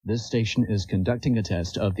This station is conducting a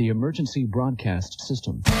test of the emergency broadcast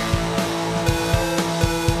system. This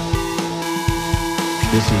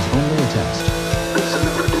is only a test. The Center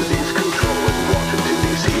for Disease Control in Washington,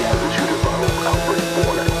 D.C. has issued a viral outbreak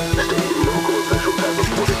warning, stating local officials have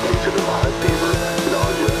reported cases of high fever,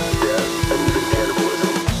 nausea, death, and even cannibalism.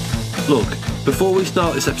 Look, before we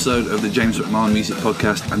start this episode of the James McMahon Music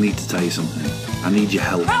Podcast, I need to tell you something. I need your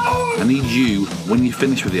help. I need you, when you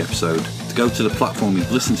finish with the episode, to go to the platform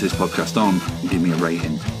you've listened to this podcast on and give me a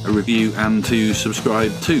rating, a review, and to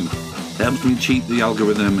subscribe too. It helps me cheat the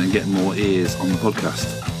algorithm and get more ears on the podcast.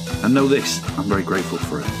 And know this, I'm very grateful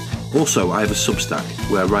for it. Also, I have a Substack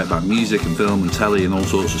where I write about music and film and telly and all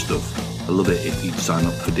sorts of stuff. I love it if you sign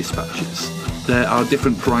up for dispatches. There are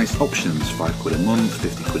different price options, £5 a month,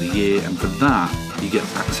 £50 a year, and for that, you get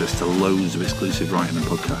access to loads of exclusive writing and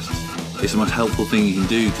podcasts. It's the most helpful thing you can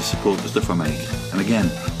do to support the stuff I make. And again,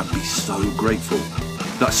 I'd be so grateful.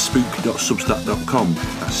 That's spook.substack.com.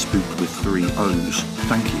 That's spook with 3 O's.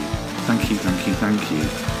 Thank you. Thank you, thank you, thank you.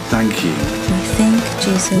 Thank you. We thank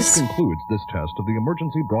Jesus. This concludes this test of the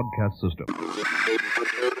emergency broadcast system.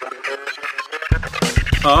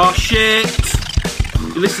 Oh shit!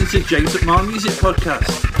 You listen to James McMahon Music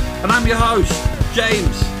Podcast. And I'm your host,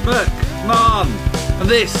 James McMahon. And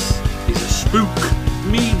this is a Spook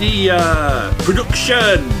Media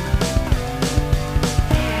production.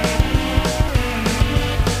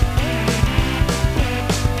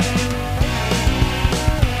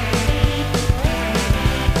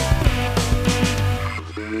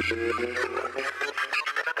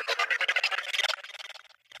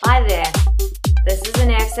 Hi there. This is an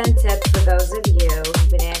accent tip for those of you who've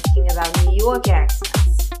been asking about New York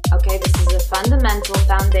accents. Okay, this is a fundamental,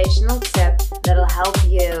 foundational tip that'll help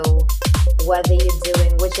you whether you're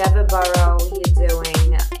doing whichever borough you're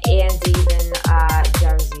doing, and even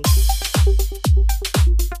Jersey.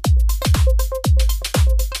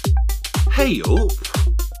 Hey up!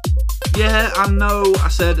 Yeah, I know I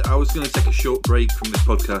said I was going to take a short break from this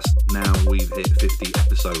podcast. Now we've hit 50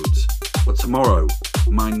 episodes. But tomorrow,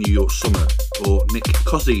 My New York Summer, or Nick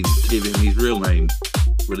Cousin, to give him his real name,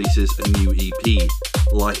 releases a new EP,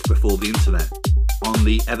 Life Before the Internet, on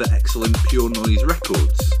the ever-excellent Pure Noise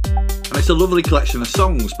Records. And it's a lovely collection of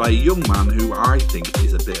songs by a young man who I think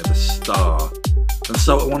is a bit of a star. And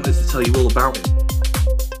so I wanted to tell you all about him.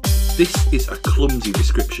 This is a clumsy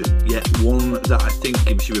description, yet one that I think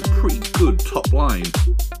gives you a pretty good top line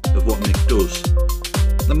of what Nick does.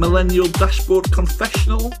 The Millennial Dashboard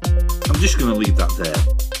Confessional? I'm just going to leave that there.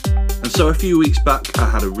 And so a few weeks back I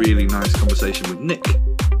had a really nice conversation with Nick,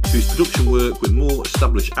 whose production work with more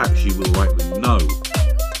established acts you will likely know.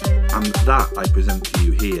 And that I present to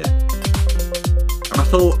you here. And I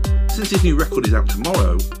thought, since his new record is out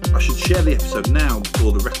tomorrow, I should share the episode now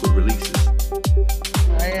before the record releases.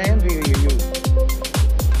 I envy you.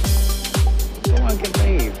 Come on, get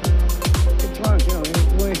paid. Get drunk, you're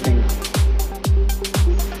waiting.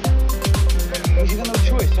 You got no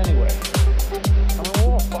choice anyway. I mean,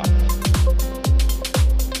 we're all fucked.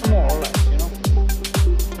 More or less, you know?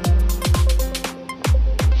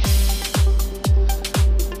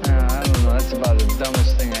 I don't know, that's about the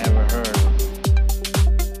dumbest thing I ever heard.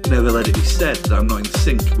 Never let it be said that I'm not in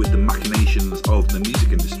sync with the machinations of the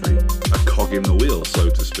music industry. A cog in the wheel, so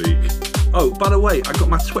to speak. Oh, by the way, I got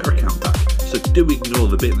my Twitter account back, so do ignore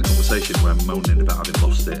the bit in the conversation where I'm moaning about having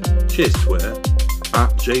lost it. Cheers, Twitter.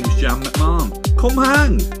 At James Jam McMahon. Come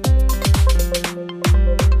hang!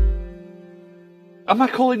 Am I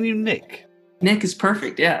calling you Nick? Nick is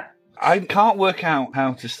perfect, yeah. I can't work out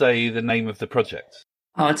how to say the name of the project.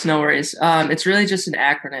 Oh, it's no worries. It's really just an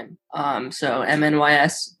acronym. So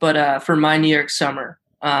MNYS, but for My New York Summer.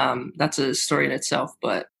 That's a story in itself,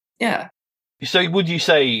 but yeah. So would you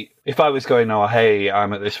say, if I was going, oh, hey,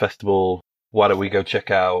 I'm at this festival, why don't we go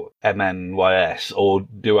check out MNYS? Or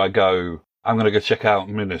do I go, I'm going to go check out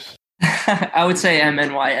Minus? I would say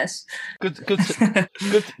MNYS. Good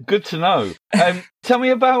to know. Tell me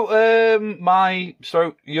about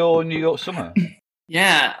your New York Summer.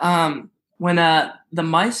 Yeah, when the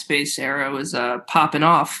MySpace era was popping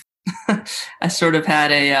off, I sort of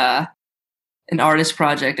had an artist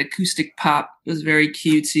project, acoustic pop. It was very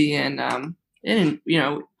cutesy, and I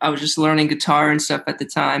was just learning guitar and stuff at the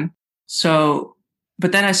time. So,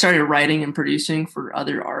 but then I started writing and producing for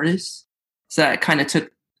other artists. So that kind of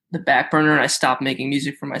took the back burner, and I stopped making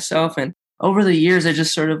music for myself. And over the years, I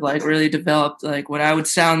just sort of like really developed like what I would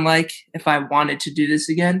sound like if I wanted to do this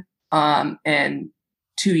again. And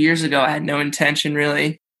 2 years ago, I had no intention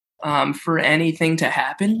really for anything to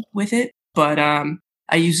happen with it. But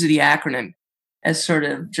I used the acronym as sort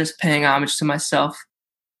of just paying homage to myself.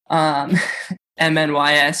 And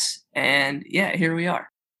MNYS, and yeah, here we are.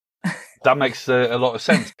 That makes a lot of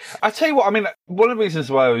sense. I tell you what, I mean, one of the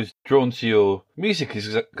reasons why I was drawn to your music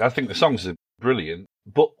is I think the songs are brilliant,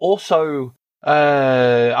 but also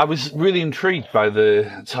I was really intrigued by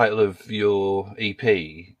the title of your EP,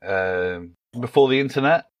 Before the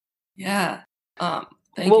Internet. Yeah. Thank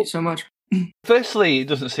you so much. Firstly, it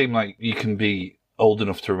doesn't seem like you can be old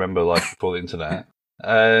enough to remember Life Before the Internet.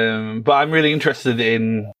 But I'm really interested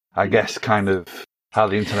in, I guess, kind of how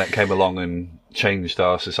the internet came along and changed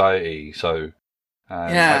our society. So,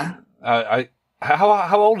 yeah.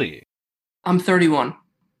 How old are you? I'm 31.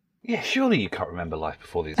 Yeah, surely you can't remember Life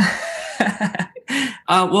Before the Internet.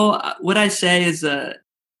 Well, what I say is I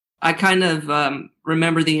kind of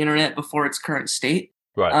remember the internet before its current state.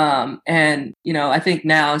 Right. And, I think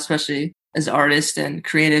now, especially as artists and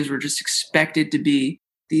creatives, we're just expected to be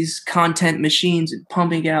these content machines and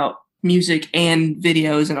pumping out music and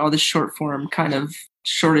videos and all this short form kind of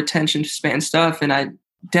short attention span stuff. And I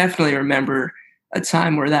definitely remember a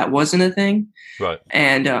time where that wasn't a thing. Right.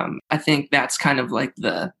 And I think that's kind of like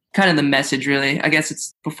the message, really. I guess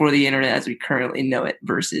it's before the internet as we currently know it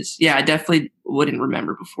versus, yeah, I definitely wouldn't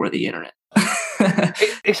remember before the internet.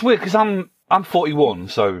 It's weird because I'm 41,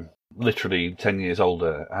 so literally 10 years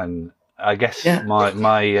older, and I guess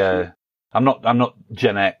my I'm not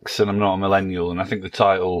Gen X and I'm not a millennial, and I think the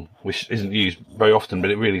title, which isn't used very often, but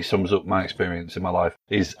it really sums up my experience in my life,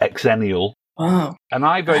 is Xennial. Wow. And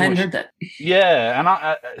I hadn't heard that. Yeah, and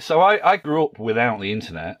I grew up without the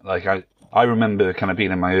internet. Like I remember kind of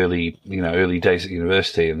being in my early days at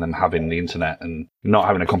university and then having the internet and not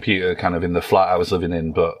having a computer kind of in the flat I was living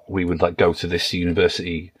in, but we would like go to this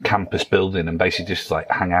university campus building and basically just like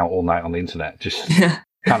hang out all night on the internet, just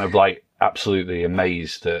kind of like absolutely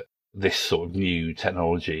amazed at this sort of new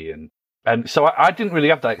technology. And so I didn't really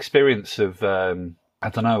have that experience of, I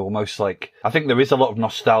don't know, almost like, I think there is a lot of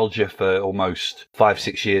nostalgia for almost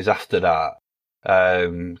 5-6 years after that.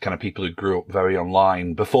 Kind of people who grew up very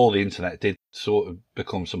online before the internet did sort of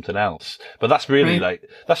become something else. But that's really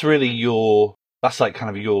that's like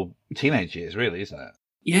kind of your teenage years, really, isn't it?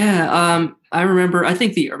 Yeah. I remember, I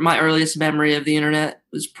think my earliest memory of the internet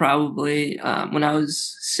was probably when I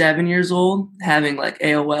was 7 years old, having like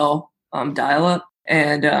AOL dial up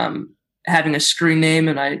and having a screen name,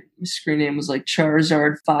 and my screen name was like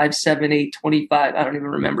Charizard 57825. I don't even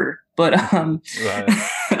remember, but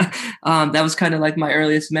that was kind of like my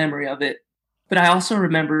earliest memory of it. But I also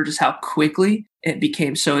remember just how quickly it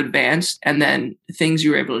became so advanced, and then things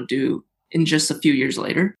you were able to do in just a few years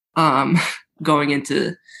later, going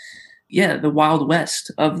into the Wild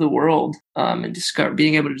West of the world, and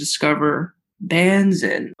being able to discover bands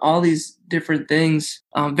and all these different things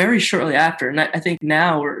very shortly after. And I think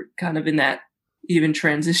now we're kind of in that even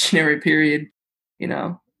transitionary period,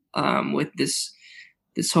 with this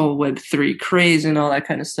whole Web3 craze and all that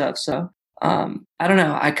kind of stuff. So I don't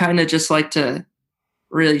know. I kind of just like to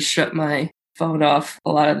really shut my phone off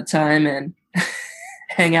a lot of the time and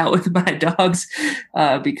hang out with my dogs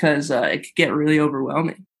because it could get really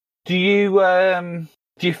overwhelming. Do you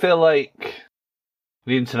feel like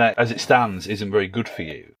the internet as it stands isn't very good for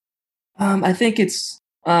you? I think it's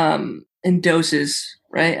in doses,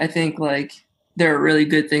 right? I think like there are really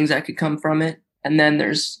good things that could come from it. And then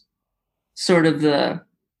there's sort of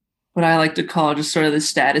what I like to call just sort of the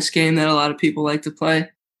status game that a lot of people like to play.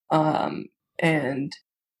 And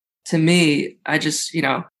to me, I just,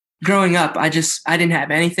 growing up, I didn't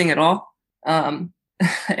have anything at all. And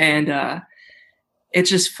it's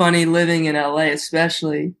just funny living in LA,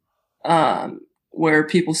 especially, where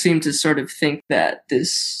people seem to sort of think that the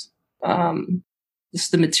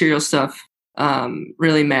material stuff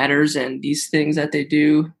really matters, and these things that they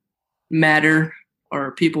do matter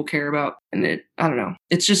or people care about. And I don't know,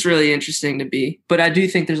 it's just really interesting to be. But I do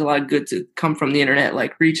think there's a lot of good to come from the internet,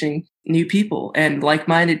 like reaching new people and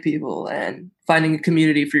like-minded people and finding a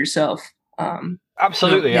community for yourself.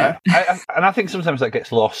 Absolutely. Yeah. I think sometimes that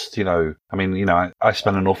gets lost, I mean, I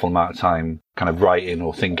spend an awful amount of time kind of writing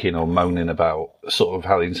or thinking or moaning about sort of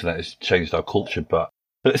how the internet has changed our culture. But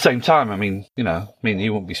at the same time, I mean, me and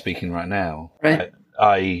you won't be speaking right now. Right.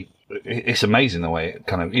 It's amazing the way it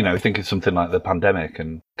kind of, think of something like the pandemic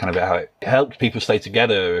and kind of how it helped people stay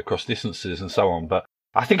together across distances and so on. But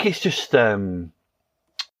I think it's just, I don't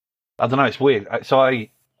know, it's weird. So I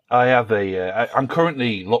have I'm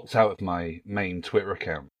currently locked out of my main Twitter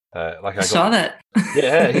account. I saw that.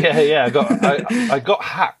 Yeah. I got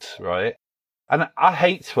hacked, right? And I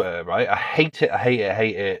hate Twitter, right? I hate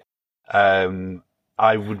it.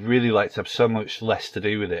 I would really like to have so much less to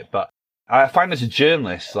do with it, but I find as a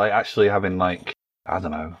journalist, like actually having like, I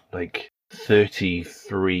don't know, like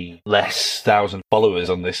 33 less thousand followers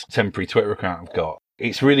on this temporary Twitter account I've got.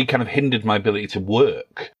 It's really kind of hindered my ability to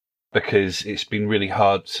work because it's been really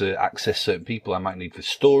hard to access certain people I might need for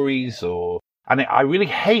stories and I really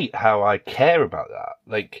hate how I care about that.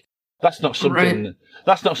 Like, that's not something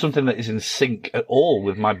that is in sync at all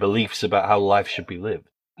with my beliefs about how life should be lived.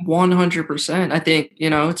 100%. I think,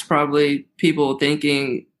 it's probably people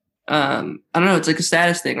thinking, I don't know, it's like a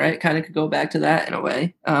status thing, right? Kind of could go back to that in a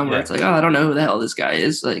way, where it's like, oh, I don't know who the hell this guy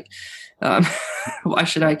is. Like, why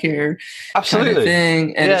should I care? Absolutely. Kind of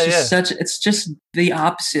thing. And it's just the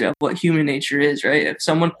opposite of what human nature is, right? If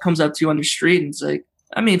someone comes up to you on the street and it's like,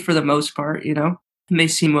 I mean, for the most part, and they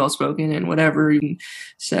seem well-spoken and whatever, you can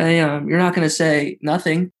say, you're not going to say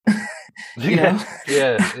nothing, Yeah.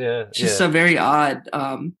 It's just so very odd.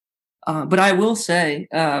 But I will say,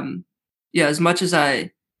 as much as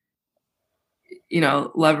I,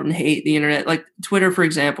 love and hate the internet, like Twitter, for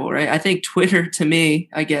example, right? I think Twitter to me,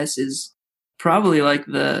 I guess, is probably like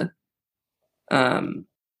the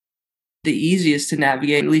easiest to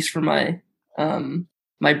navigate, at least for my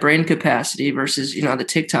my brain capacity versus, the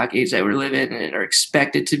TikTok age that we're living in and are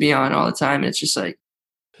expected to be on all the time. And it's just like,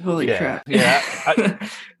 holy crap. Yeah.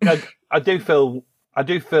 I do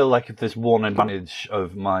feel like if there's one advantage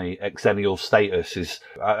of my exennial status is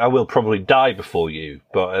I will probably die before you,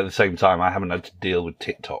 but at the same time I haven't had to deal with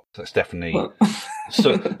TikTok. That's definitely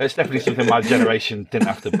it's definitely something my generation didn't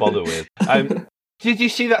have to bother with. Did you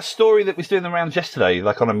see that story that was doing the rounds yesterday,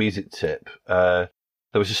 like on a music tip?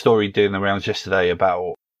 There was a story doing the rounds yesterday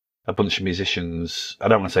about a bunch of musicians. I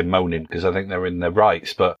don't want to say moaning because I think they're in their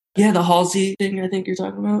rights, but yeah, the Halsey thing I think you're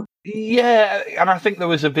talking about. Yeah, and I think there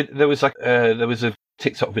was a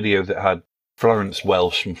TikTok video that had Florence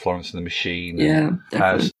Welsh from Florence and the Machine.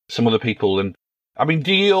 Yeah, some other people. And I mean,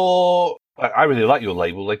 I really like your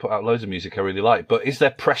label. They put out loads of music I really like. But is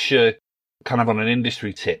there pressure, kind of on an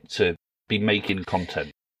industry tip, to be making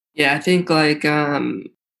content? Yeah, I think like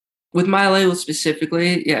with my label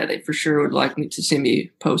specifically, yeah, they for sure would like me to see me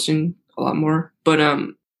posting a lot more. But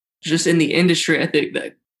just in the industry, I think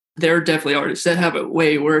that there are definitely artists that have it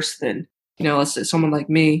way worse than, let's say someone like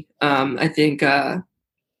me. I think, I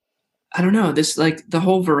don't know, this, like, the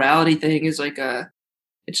whole virality thing is like,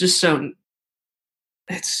 it's just so,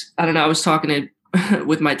 I don't know, I was talking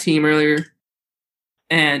with my team earlier,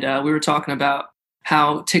 and we were talking about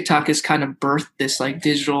how TikTok has kind of birthed this, like,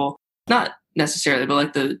 digital, not necessarily, but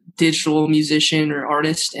like the digital musician or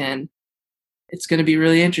artist. And it's going to be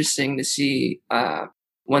really interesting to see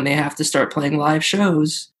when they have to start playing live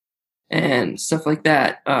shows and stuff like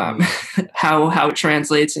that, how it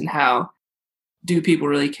translates and how do people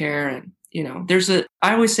really care. And,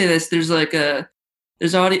 I always say this, there's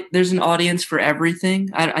an audience for everything.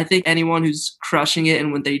 I think anyone who's crushing it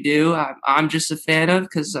and what they do, I'm just a fan of,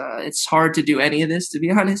 because it's hard to do any of this, to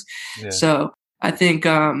be honest. Yeah. So I think,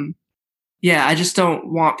 I just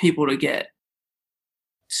don't want people to get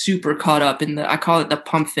super caught up in I call it the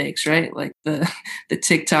pump fakes, right? Like the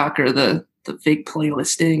TikTok or the fake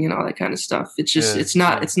playlisting and all that kind of stuff. It's just, it's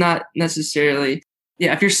not necessarily,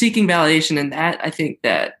 if you're seeking validation in that, I think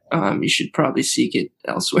that you should probably seek it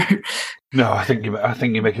elsewhere. No, I think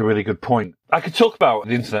you make a really good point. I could talk about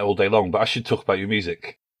the internet all day long, but I should talk about your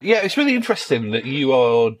music. Yeah, it's really interesting that you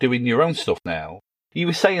are doing your own stuff now. You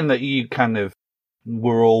were saying that you kind of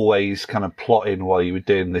were always kind of plotting while you were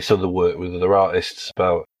doing this other work with other artists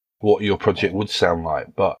about what your project would sound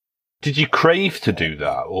like. But did you crave to do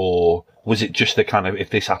that, or was it just the kind of,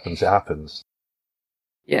 if this happens, it happens?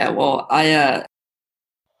 Yeah, well, I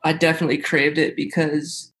definitely craved it,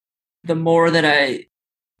 because the more that I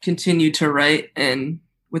continued to write and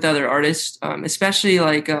with other artists, especially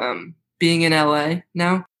like being in LA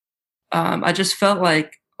now, I just felt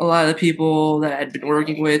like a lot of the people that I'd been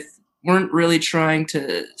working with weren't really trying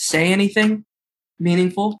to say anything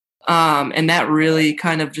meaningful. And that really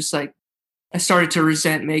kind of just like, I started to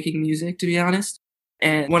resent making music, to be honest.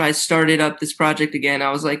 And when I started up this project again, I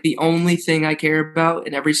was like, the only thing I care about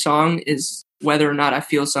in every song is whether or not I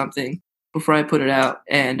feel something before I put it out.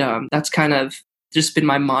 And that's kind of just been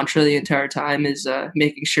my mantra the entire time, is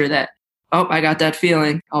making sure that, I got that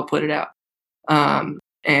feeling, I'll put it out.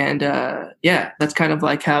 That's kind of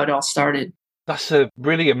like how it all started. That's a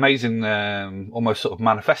really amazing, almost sort of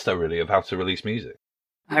manifesto, really, of how to release music.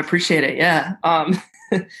 I appreciate it, yeah.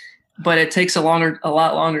 But it takes a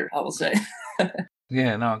lot longer, I will say.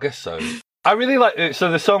 Yeah, no, I guess so. I really like it.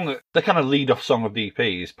 So the kind of lead-off song of the EP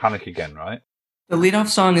is Panic Again, right? The lead-off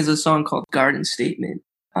song is a song called Garden Statement.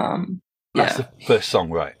 That's the first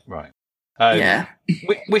song, right.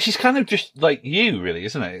 Which is kind of just like you, really,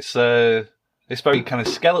 isn't it? It's very kind of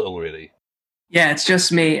skeletal, really. Yeah, it's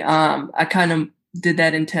just me. I kind of did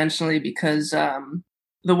that intentionally because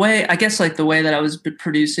the way that I was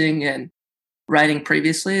producing and writing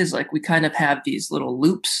previously is like we kind of have these little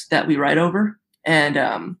loops that we write over,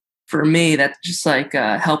 and for me that just like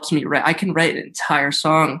helps me write. I can write an entire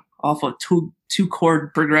song off of two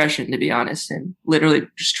chord progression, to be honest, and literally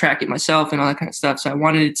just track it myself and all that kind of stuff. So I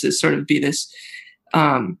wanted it to sort of be this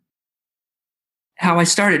how I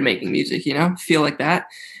started making music, feel like that.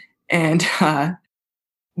 And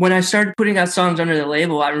when I started putting out songs under the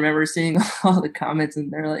label, I remember seeing all the comments,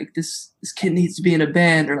 and they're like, "This kid needs to be in a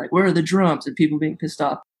band," or like, "Where are the drums?" and people being pissed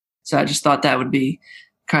off. So I just thought that would be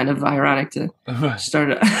kind of ironic to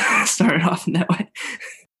start it off in that way.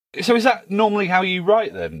 So is that normally how you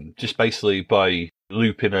write then? Just basically by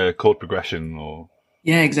looping a chord progression, or?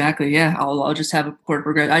 Yeah, exactly. Yeah, I'll just have a chord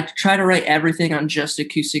progression. I try to write everything on just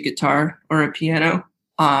acoustic guitar or a piano.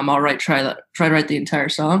 I'll try to write the entire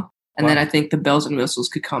song. And then I think the bells and whistles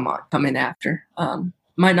could come in after.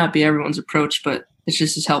 Might not be everyone's approach, but it's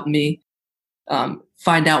just helped me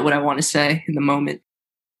find out what I want to say in the moment.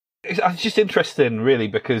 It's just interesting, really,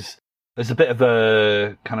 because there's a bit of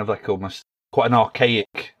a kind of like almost quite an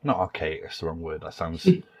archaic, not archaic, that's the wrong word. That sounds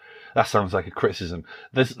like a criticism.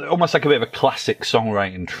 There's almost like a bit of a classic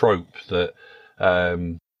songwriting trope that,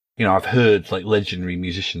 I've heard like legendary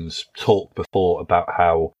musicians talk before about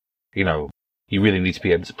how, you really need to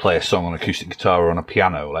be able to play a song on acoustic guitar or on a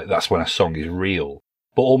piano. Like that's when a song is real.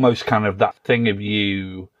 But almost kind of that thing of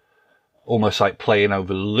you almost like playing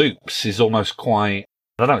over loops is almost quite,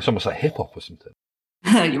 I don't know, it's almost like hip hop or something.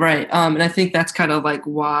 Right. And I think that's kind of like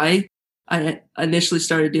why I initially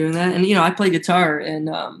started doing that. And, I play guitar, and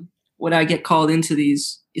when I get called into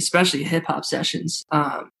these, especially hip hop sessions,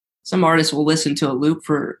 some artists will listen to a loop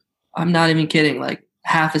for, I'm not even kidding, like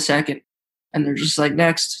half a second. And they're just like,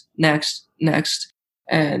 next.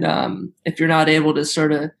 And if you're not able to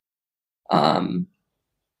sort of,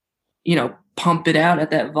 pump it out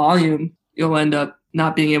at that volume, you'll end up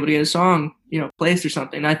not being able to get a song, placed or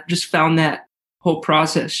something. I just found that whole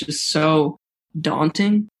process just so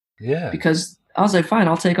daunting. Yeah. Because I was like, fine,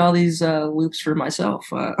 I'll take all these loops for myself.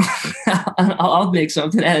 I'll make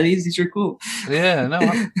something out of these. These are cool. Yeah,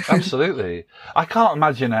 no, absolutely. I can't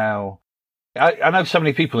imagine how. I know so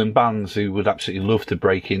many people in bands who would absolutely love to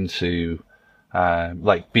break into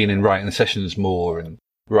like being in writing sessions more and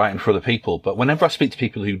writing for other people. But whenever I speak to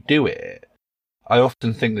people who do it, I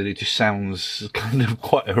often think that it just sounds kind of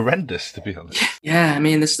quite horrendous, to be honest. Yeah, I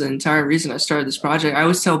mean, this is the entire reason I started this project. I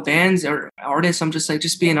always tell bands or artists, I'm just like,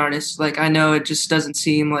 just be an artist. Like, I know it just doesn't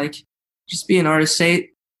seem like, just be an artist.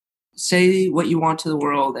 Say what you want to the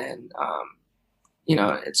world, and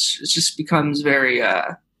it just becomes very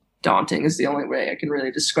daunting is the only way I can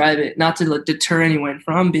really describe it. Not to deter anyone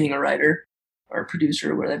from being a writer or a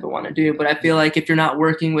producer or whatever they want to do, but I feel like if you're not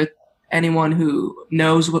working with anyone who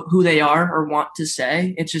knows who they are or want to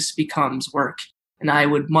say, it just becomes work. And I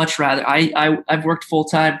would much rather, I've worked full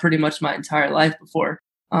time pretty much my entire life before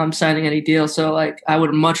signing any deal. So like, I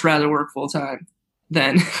would much rather work full time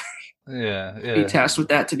than be tasked with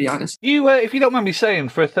that, to be honest. You, if you don't mind me saying,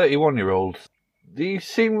 for a 31-year-old, do you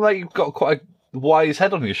seem like you've got quite a wise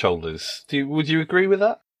head on your shoulders? Would you agree with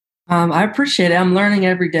that? I appreciate it. I'm learning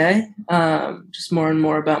every day, just more and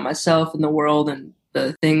more about myself and the world and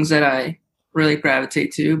the things that I really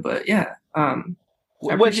gravitate to. But yeah, I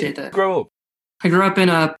appreciate that. Grow up? I grew up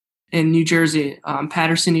in New Jersey,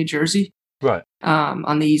 Paterson, New Jersey. Right.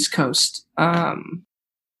 On the East Coast. I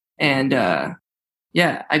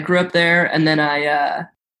grew up there, and then I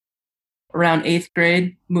around 8th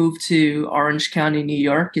grade moved to Orange County, New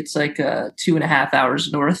York. It's like 2.5 hours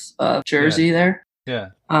north of Jersey there. Yeah.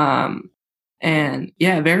 I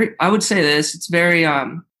would say this, it's very,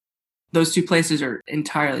 those two places are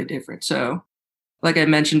entirely different. So like I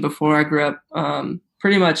mentioned before, I grew up,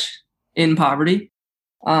 pretty much in poverty.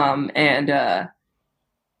 I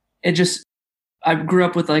grew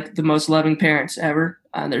up with like the most loving parents ever.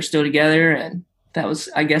 They're still together. And that was,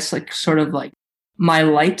 I guess, like sort of like my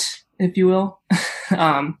light, if you will.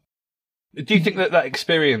 Do you think that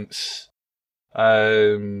experience,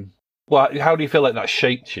 how do you feel like that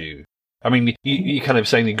shaped you? I mean, you kind of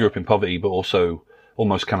saying you grew up in poverty, but also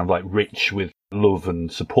almost kind of like rich with love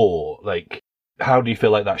and support. Like, how do you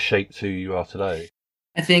feel like that shaped who you are today?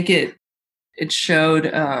 I think it showed,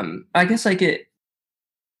 I guess like it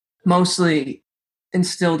mostly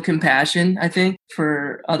instilled compassion, I think,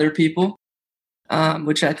 for other people,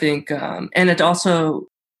 which I think, and it also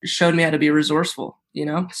showed me how to be resourceful,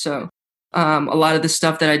 So a lot of the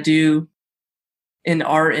stuff that I do in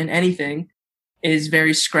art and anything is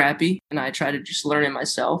very scrappy, and I try to just learn it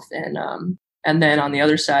myself. And then on the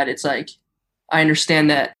other side, it's like I understand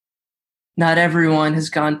that not everyone has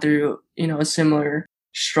gone through, a similar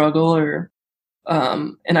struggle or,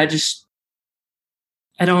 and I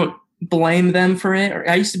don't blame them for it. Or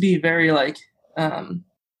I used to be very like,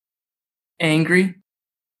 angry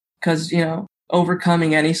because,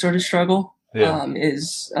 overcoming any sort of struggle,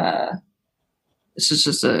 is, it's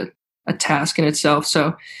just a task in itself.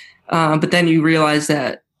 So, but then you realize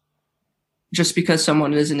that just because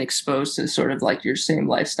someone isn't exposed to sort of like your same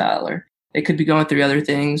lifestyle, or they could be going through other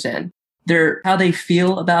things, and how they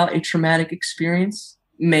feel about a traumatic experience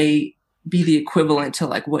may be the equivalent to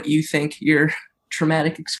like what you think your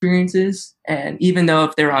traumatic experience is. And even though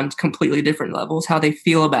if they're on completely different levels, how they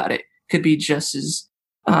feel about it could be just as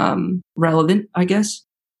relevant, I guess.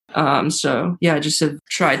 So yeah, I just have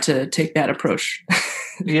tried to take that approach.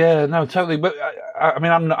 Yeah, no, totally. But I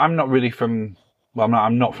mean, I'm not really from. Well,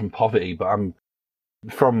 I'm not from poverty, but I'm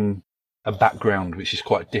from a background which is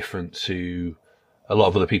quite different to a lot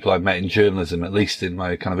of other people I've met in journalism, at least in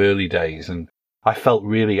my kind of early days. And I felt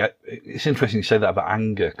really. It's interesting you say that about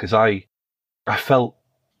anger, because I felt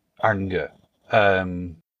anger,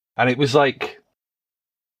 and it was like,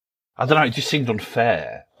 I don't know, it just seemed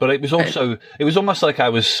unfair. But it was also, it was almost like I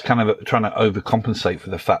was kind of trying to overcompensate for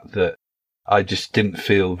the fact that I just didn't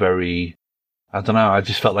feel very, I don't know, I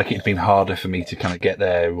just felt like it'd been harder for me to kind of get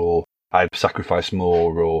there, or I'd sacrificed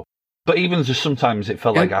more, but even just sometimes it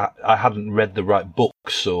felt like I hadn't read the right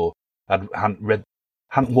books, or hadn't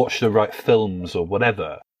watched the right films or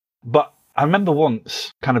whatever. But I remember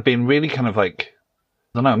once kind of being really kind of like,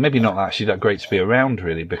 I don't know, maybe not actually that great to be around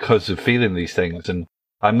really because of feeling these things. And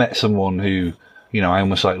I met someone who, I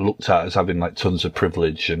almost like looked at as having like tons of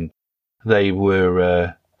privilege, and they were,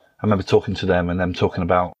 I remember talking to them and them talking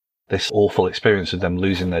about this awful experience of them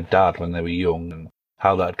losing their dad when they were young, and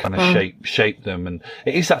how that kind of shaped them. And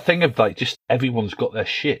it is that thing of like, just everyone's got their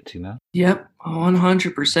shit, Yep.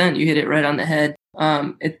 100%. You hit it right on the head.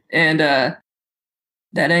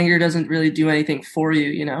 That anger doesn't really do anything for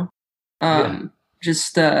you,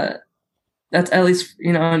 just, that's at least,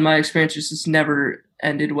 in my experience, just never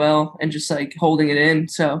ended well, and just like holding it in.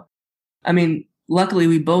 So, I mean, luckily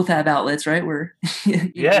we both have outlets, right? Where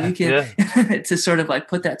you can to sort of like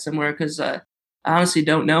put that somewhere. Cause, I honestly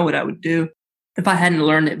don't know what I would do if I hadn't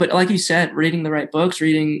learned it. But like you said, reading the right books,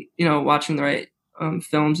 watching the right,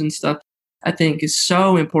 films and stuff, I think is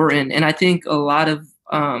so important. And I think a lot of,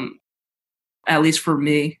 at least for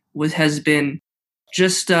me, has been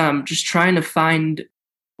just trying to find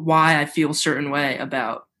why I feel a certain way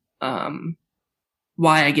about,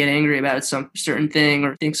 why I get angry about some certain thing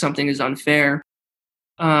or think something is unfair.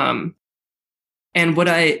 And what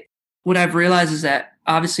I've realized is that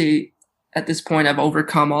obviously at this point I've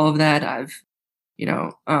overcome all of that. I've,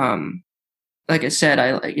 like I said,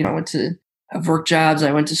 I've worked jobs.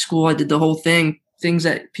 I went to school. I did the whole thing, things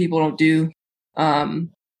that people don't do, from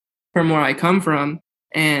where I come from.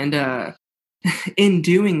 And, in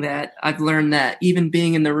doing that, I've learned that even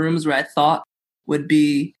being in the rooms where I thought would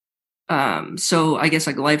be, so I guess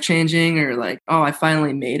like life-changing, or like, oh, I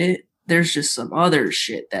finally made it, there's just some other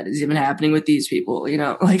shit that is even happening with these people,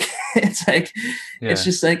 like it's like, it's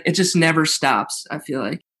just like, it just never stops, I feel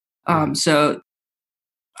like. So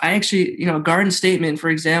I actually, Garden Statement, for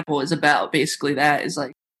example, is about basically that, is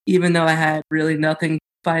like, even though I had really nothing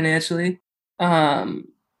financially,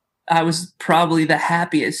 I was probably the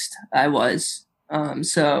happiest I was. I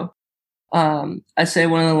say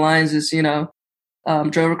one of the lines is,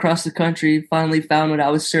 drove across the country, finally found what I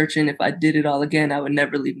was searching. If I did it all again, I would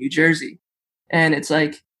never leave New Jersey. And it's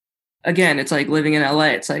like, again, it's like living in LA.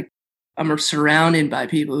 It's like I'm surrounded by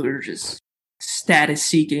people who are just status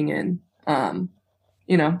seeking. And, I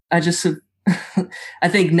just, I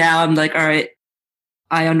think now I'm like, all right,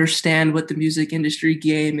 I understand what the music industry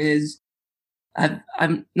game is.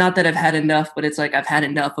 I'm not that I've had enough, but it's like I've had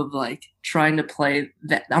enough of like trying to play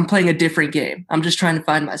that. I'm playing a different game. I'm just trying to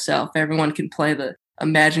find myself. Everyone can play the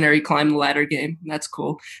imaginary climb the ladder game. That's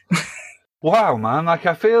cool. Wow, man! Like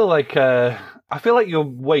I feel like you're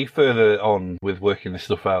way further on with working this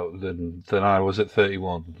stuff out than I was at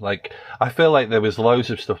 31. Like I feel like there was loads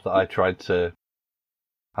of stuff that I tried to.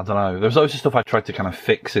 I don't know. There was loads of stuff I tried to kind of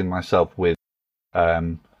fix in myself with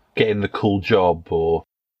getting the cool job, or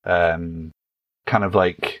kind of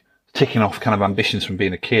like ticking off kind of ambitions from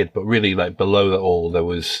being a kid, but really like below that all there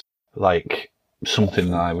was like something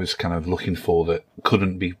that I was kind of looking for that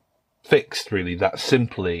couldn't be fixed really that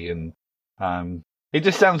simply. And it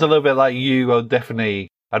just sounds a little bit like you are definitely.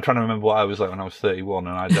 I'm trying to remember what I was like when I was 31,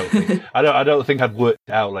 and I don't think I don't think I'd worked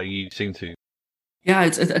it out like you seem to. Yeah,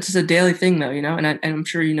 it's just a daily thing though, and I'm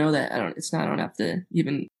sure you know that. I don't have to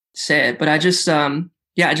even say it, but I just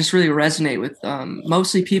yeah, I just really resonate with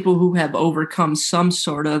mostly people who have overcome some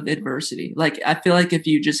sort of adversity. Like, I feel like if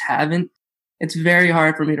you just haven't, it's very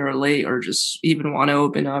hard for me to relate or just even want to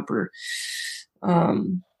open up or,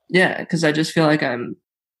 yeah, because I just feel like I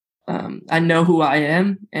know who I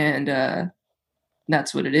am, and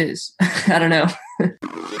that's what it is. I don't know.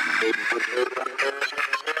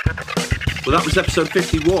 Well, that was episode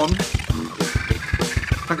 51.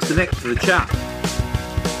 Thanks to Nick for the chat.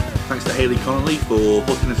 Thanks to Hayley Connolly for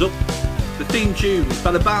hooking us up. The theme tune is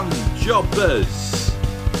by the band Jobbers.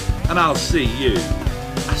 And I'll see you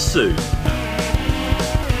soon.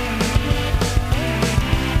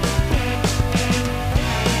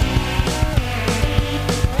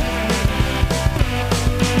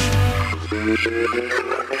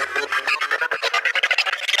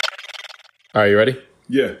 All right, you ready?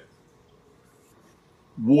 Yeah.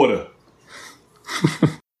 Water.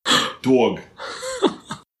 Dog.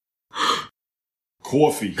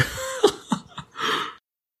 Coffee.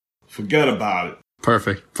 Forget about it.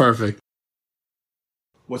 Perfect.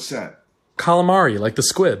 What's that? Calamari, like the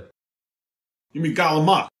squid. You mean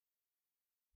calamari?